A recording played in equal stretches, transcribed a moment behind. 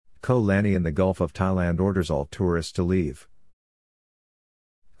Koh Lani in the Gulf of Thailand orders all tourists to leave.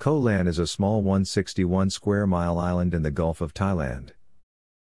 Koh Lan is a small 161 square mile island in the Gulf of Thailand.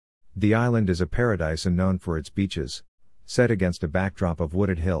 The island is a paradise and known for its beaches, set against a backdrop of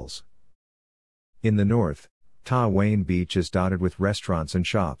wooded hills. In the north, Ta Wan Beach is dotted with restaurants and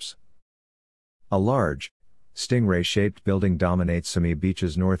shops. A large, stingray-shaped building dominates Sami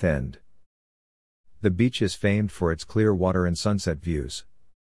Beach's north end. The beach is famed for its clear water and sunset views.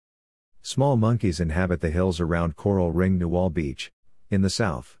 Small monkeys inhabit the hills around Coral Ring Nual Beach, in the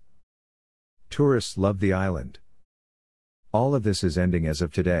south. Tourists love the island. All of this is ending as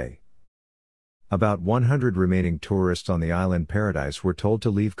of today. About 100 remaining tourists on the island paradise were told to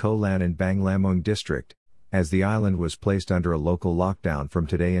leave Koh Lan in Bang Lamung district, as the island was placed under a local lockdown from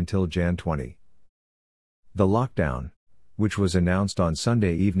today until Jan 20. The lockdown, which was announced on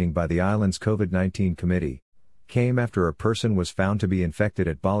Sunday evening by the island's COVID-19 committee, came after a person was found to be infected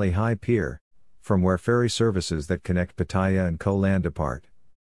at Bali High Pier, from where ferry services that connect Pattaya and Koh Lan depart.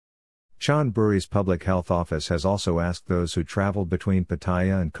 Chonburi's public health office has also asked those who traveled between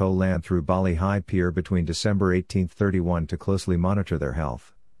Pattaya and Koh Lan through Bali High Pier between December 18-31 to closely monitor their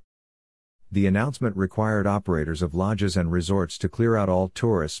health. The announcement required operators of lodges and resorts to clear out all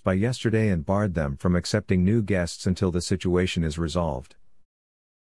tourists by yesterday and barred them from accepting new guests until the situation is resolved.